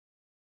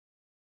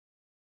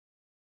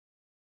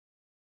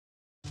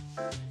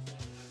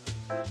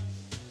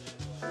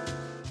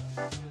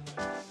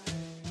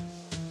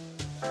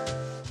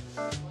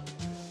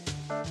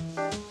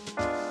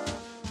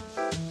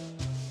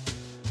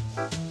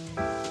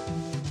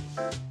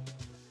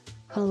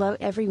Hello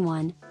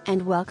everyone,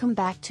 and welcome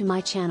back to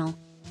my channel.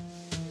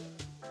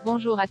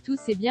 Bonjour à tous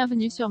et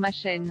bienvenue sur ma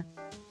chaîne.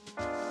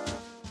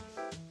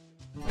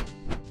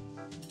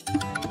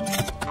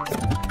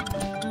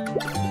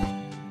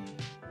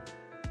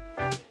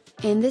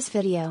 In this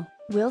video,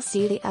 we'll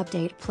see the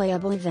update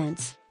playable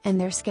events, and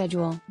their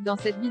schedule. Dans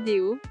cette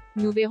vidéo,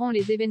 nous verrons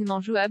les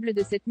événements jouables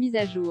de cette mise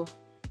à jour.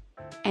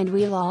 And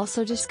we'll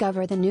also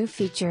discover the new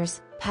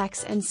features,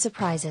 packs and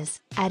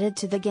surprises, added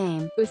to the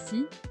game.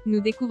 Aussi, nous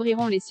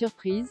découvrirons les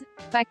surprises,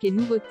 packs et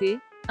nouveautés,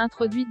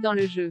 introduites dans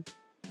le jeu.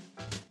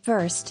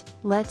 First,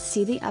 let's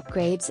see the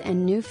upgrades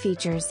and new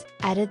features,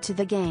 added to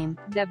the game.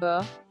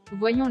 D'abord,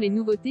 voyons les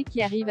nouveautés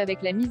qui arrivent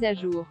avec la mise à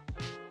jour.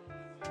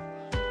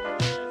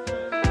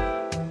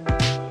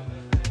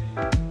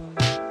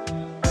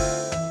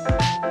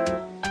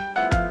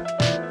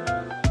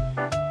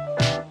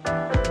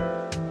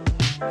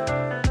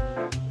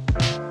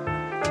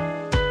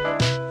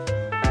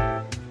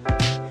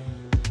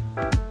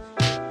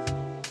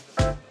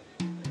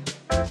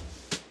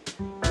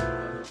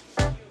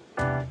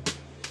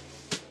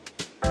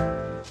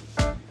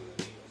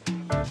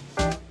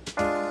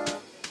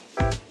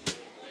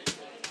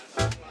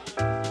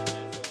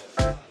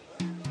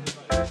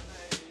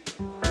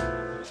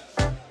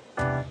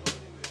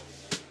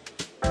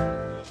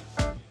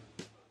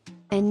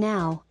 And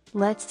now,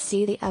 let's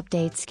see the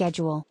update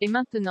schedule. Et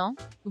maintenant,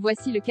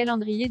 voici le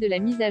calendrier de la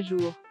mise à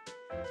jour.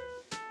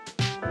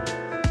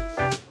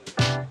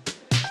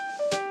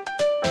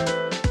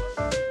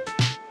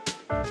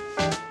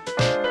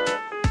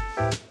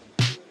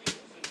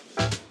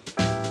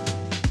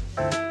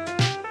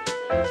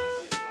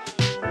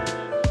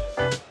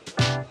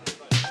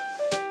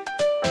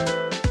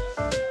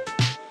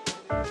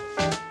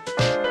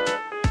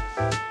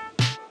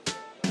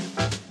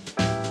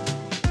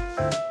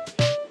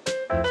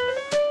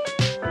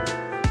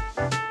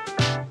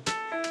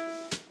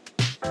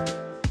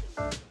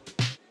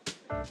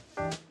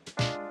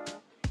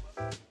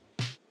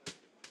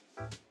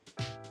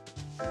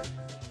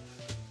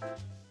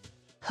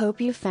 Hope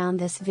you found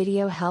this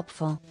video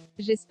helpful.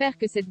 J'espère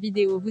que cette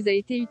vidéo vous a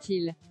été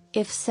utile.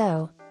 If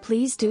so,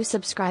 please do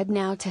subscribe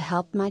now to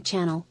help my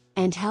channel,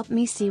 and help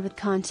me see what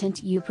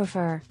content you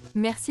prefer.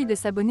 Merci de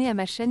s'abonner à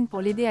ma chaîne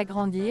pour l'aider à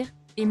grandir,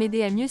 et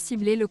m'aider à mieux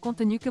cibler le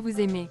contenu que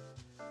vous aimez.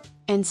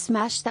 And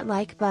smash that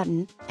like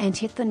button, and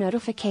hit the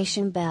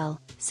notification bell,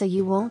 so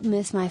you won't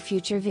miss my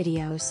future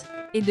videos.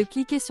 Et de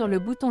cliquer sur le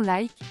bouton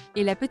like,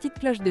 et la petite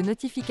cloche de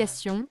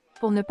notification,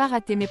 pour ne pas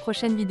rater mes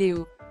prochaines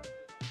vidéos.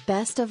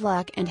 Best of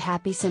luck and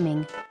happy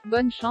simming.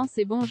 Bonne chance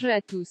et bon jeu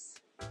à tous.